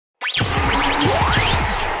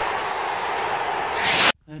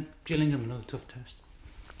Gillingham, another tough test.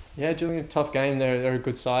 Yeah, Gillingham, tough game. They're a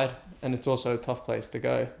good side, and it's also a tough place to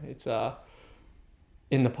go. It's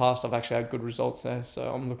in the past I've actually had good results there,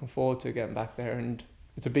 so I'm looking forward to getting back there. And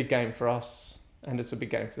it's a big game for us, and it's a big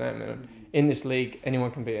game for them. And in this league,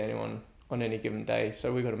 anyone can beat anyone on any given day,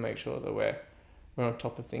 so we've got to make sure that we're on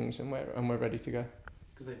top of things and we're ready to go.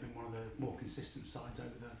 Because they've been one of the more consistent sides over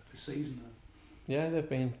the season, though. Yeah, they've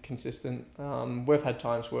been consistent. We've had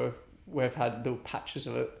times where we've had little patches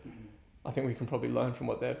of it. I think we can probably learn from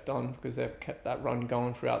what they've done because they've kept that run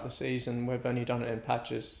going throughout the season. We've only done it in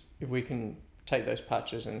patches. If we can take those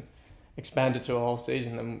patches and expand it to a whole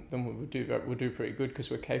season, then we'll do pretty good because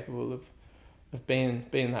we're capable of being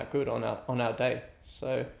that good on our day.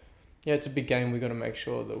 So yeah, it's a big game. We've got to make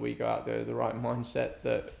sure that we go out there with the right mindset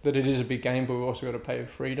that it is a big game, but we've also got to play with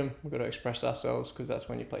freedom. We've got to express ourselves because that's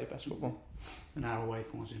when you play your best football. And our away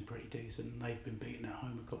form's been pretty decent, and they've been beaten at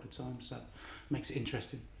home a couple of times, so it makes it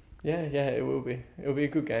interesting. Yeah, it will be. It'll be a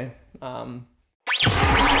good game.